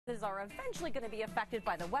Are eventually going to be affected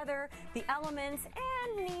by the weather, the elements,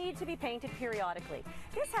 and need to be painted periodically.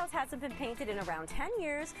 This house hasn't been painted in around 10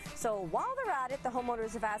 years, so while they're at it, the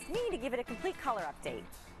homeowners have asked me to give it a complete color update.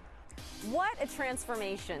 What a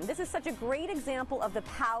transformation. This is such a great example of the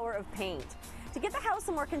power of paint. To give the house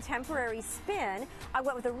a more contemporary spin, I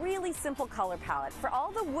went with a really simple color palette. For all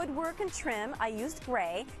the woodwork and trim, I used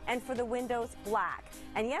gray, and for the windows, black.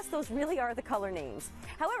 And yes, those really are the color names.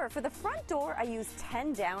 However, for the front door, I used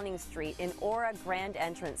 10 Downing Street in Aura Grand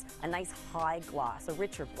Entrance, a nice high gloss, a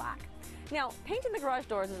richer black. Now, painting the garage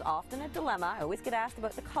doors is often a dilemma. I always get asked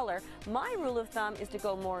about the color. My rule of thumb is to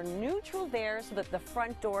go more neutral there so that the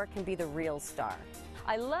front door can be the real star.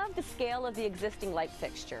 I love the scale of the existing light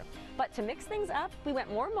fixture, but to mix things up, we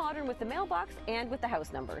went more modern with the mailbox and with the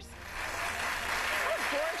house numbers. What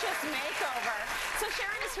a gorgeous makeover. So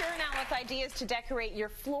Sharon is here now with ideas to decorate your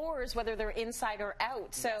floors, whether they're inside or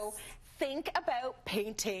out. So think about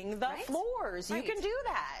painting the floors. You can do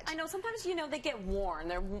that. I know sometimes, they get worn.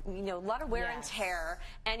 They're, a lot of wear and tear,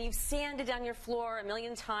 and you've sanded down your floor a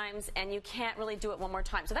million times, and you can't really do it one more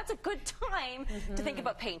time. So that's a good time to think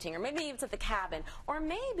about painting. Or maybe it's at the cabin. Or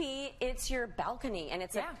maybe it's your balcony, and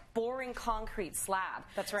it's a boring concrete slab.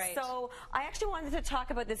 That's right. So I actually wanted to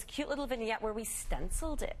talk about this cute little vignette where we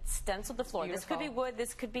stenciled it. Stenciled the floor. Beautiful. This could be wood,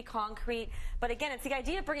 this could be concrete. But again, it's the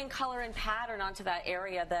idea of bringing color and pattern onto that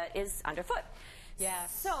area that is underfoot.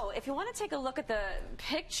 Yes. So if you want to take a look at the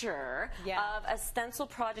picture of a stencil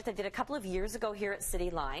project I did a couple of years ago here at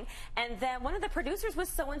City Line, and then one of the producers was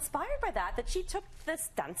so inspired by that she took the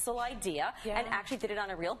stencil idea and actually did it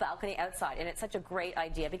on a real balcony outside. And it's such a great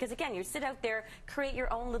idea because, again, you sit out there, create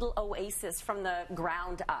your own little oasis from the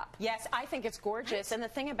ground up. Yes, I think it's gorgeous. And the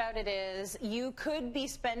thing about it is you could be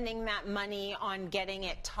spending that money on getting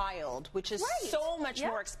it tiled, which is so much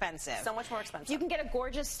more expensive. So much more expensive. You can get a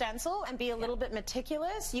gorgeous stencil and be a little bit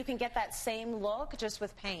meticulous. You can get that same look just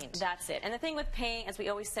with paint. That's it. And the thing with paint, as we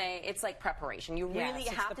always say, it's like preparation. You really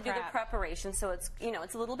have to do the preparation, so it's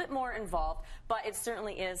it's a little bit more involved, but it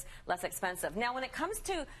certainly is less expensive. Now, when it comes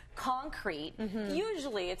to concrete,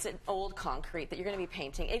 usually it's an old concrete that you're going to be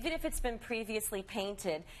painting. Even if it's been previously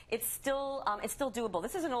painted, it's still doable.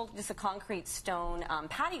 This is just a concrete stone,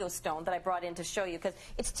 patio stone that I brought in to show you because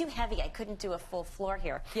it's too heavy. I couldn't do a full floor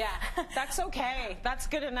here. Yeah, that's okay. That's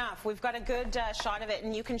good enough. We've got a good shot of it,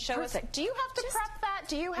 and you can show us. Do you have to prep that?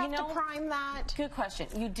 Do you have to prime that? Good question.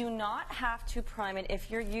 You do not have to prime it if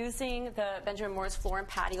you're using the Benjamin Moore's floor and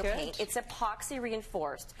patio paint. It's epoxy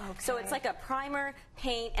reinforced. So it's like a primer,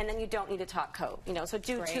 paint, and then you don't need a top coat. So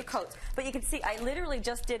do 2 coats. But you can see I literally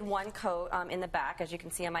just did 1 coat in the back, as you can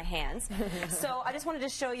see on my hands. So I just wanted to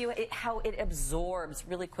show you how it absorbs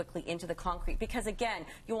really quickly into the concrete because, again,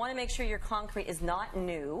 you want to make sure your concrete is not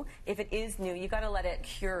new. If it is new, you got to let it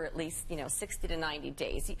cure at least 60 to 90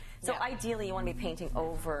 days. So ideally, you want to be painting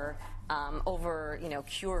over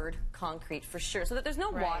cured concrete for sure, so that there's no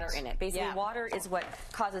water in it. Basically, water is what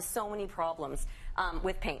causes so many problems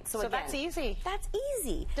with paint. So again, that's easy. That's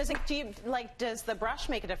easy. Does the brush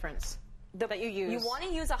make a difference? That you use. You want to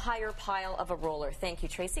use a higher pile of a roller. Thank you,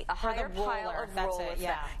 Tracy. A higher pile of roller.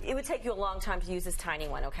 It would take you a long time to use this tiny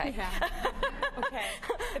one, okay? Okay.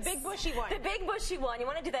 The big bushy one. The big bushy one. You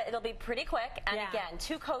want to do that. It'll be pretty quick. And again,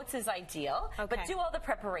 2 coats is ideal. But do all the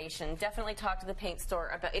preparation. Definitely talk to the paint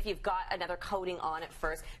store about if you've got another coating on it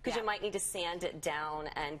first, because you might need to sand it down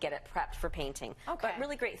and get it prepped for painting. But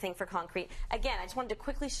really great thing for concrete. Again, I just wanted to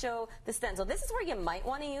quickly show the stencil. This is where you might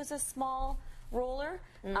want to use a small roller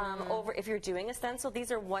over if you're doing a stencil.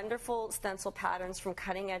 These are wonderful stencil patterns from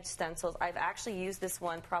Cutting Edge Stencils. I've actually used this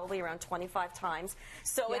one probably around 25 times.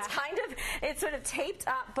 So it's sort of taped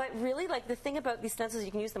up, but really the thing about these stencils,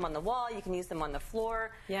 you can use them on the wall, you can use them on the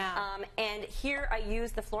floor. And here I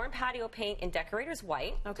used the floor and patio paint in Decorator's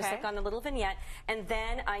White, just like on the little vignette, and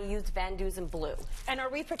then I used Van Dusen Blue. And are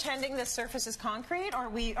we pretending this surface is concrete, or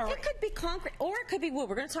it could be concrete, or it could be wood.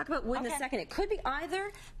 We're going to talk about wood in a second. It could be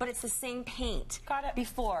either, but it's the same paint. Got it.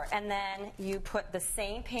 Before, and then you put the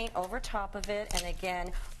same paint over top of it, and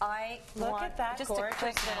again, look at that just gorgeous. A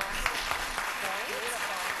quick little.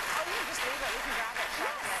 Beautiful. Oh, you can just leave it. We can grab it.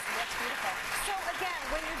 That's beautiful. So again,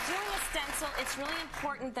 when you're doing a stencil, it's really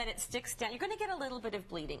important that it sticks down. You're going to get a little bit of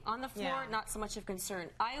bleeding. On the floor, not so much of concern.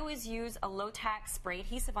 I always use a low-tack spray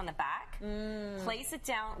adhesive on the back. Place it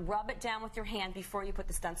down, rub it down with your hand before you put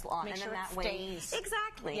the stencil on. Make and sure then it that stays. Way,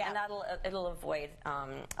 exactly. And it'll avoid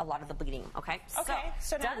a lot of the bleeding. Okay?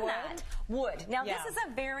 So now done that. Wood. Now this is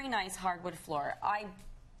a very nice hardwood floor. I'm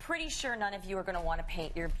pretty sure none of you are going to want to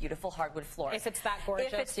paint your beautiful hardwood floor. If it's that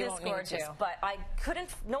gorgeous, if it's you this won't gorgeous. need to. But I couldn't.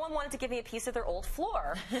 No one wanted to give me a piece of their old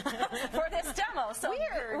floor for this demo. So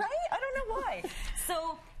weird, right? I don't know why.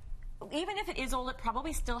 So even if it is old, it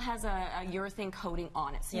probably still has a urethane coating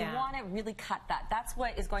on it. So you want to really cut that. That's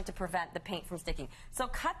what is going to prevent the paint from sticking. So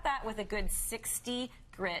cut that with a good 60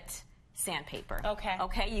 grit sandpaper. Okay.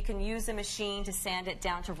 Okay, you can use a machine to sand it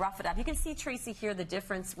down, to rough it up. You can see, Tracy, here the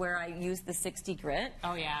difference where I used the 60 grit.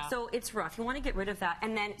 Oh, yeah. So it's rough. You want to get rid of that.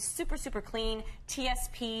 And then super, super clean,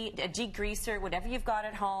 TSP, a degreaser, whatever you've got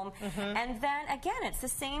at home. And then, again, it's the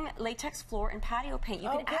same latex floor and patio paint. You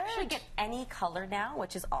can actually get any color now,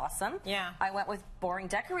 which is awesome. Yeah. I went with boring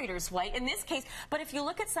decorator's white in this case. But if you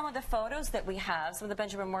look at some of the photos that we have, some of the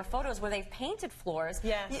Benjamin Moore photos where they've painted floors,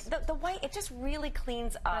 the white, it just really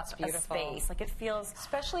cleans up a space. Like, it feels,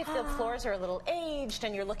 especially if the floors are a little aged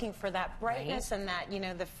and you're looking for that brightness and that, you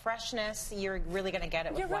know, the freshness, you're really going to get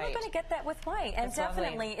it with white. You're really going to get that with white. And it's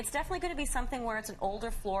definitely going to be something where it's an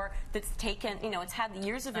older floor that's taken, you know, it's had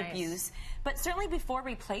years of abuse, but certainly before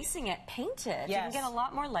replacing it, paint it. You can get a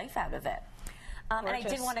lot more life out of it. And I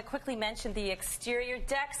did want to quickly mention the exterior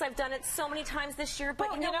decks. I've done it so many times this year,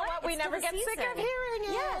 but you know what? We never get sick of hearing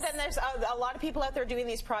it. Yes. And there's a lot of people out there doing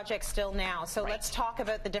these projects still now. So let's talk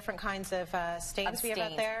about the different kinds of stains we have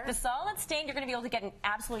out there. The solid stain, you're going to be able to get in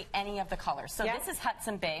absolutely any of the colors. So this is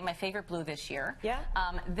Hudson Bay, my favorite blue this year.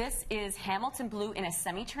 This is Hamilton blue in a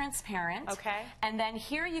semi-transparent. Okay. And then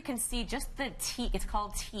here you can see just the teak. It's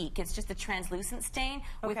called teak. It's just a translucent stain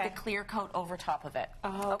with the clear coat over top top of it.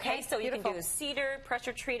 Oh, okay. So you can do cedar,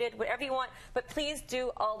 pressure treated, whatever you want, but please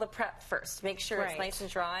do all the prep first. Make sure it's nice and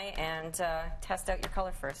dry, and test out your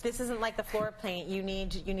color first. This isn't like the floor paint. You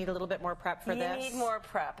need a little bit more prep for this. You need more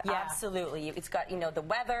prep. Yeah. Absolutely. It's got, you know, the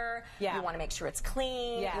weather. Yeah. You want to make sure it's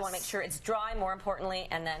clean. Yes. You want to make sure it's dry, more importantly,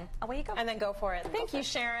 and then away you go. And then go for it. Thank you,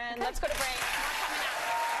 Sharon. Let's go to break.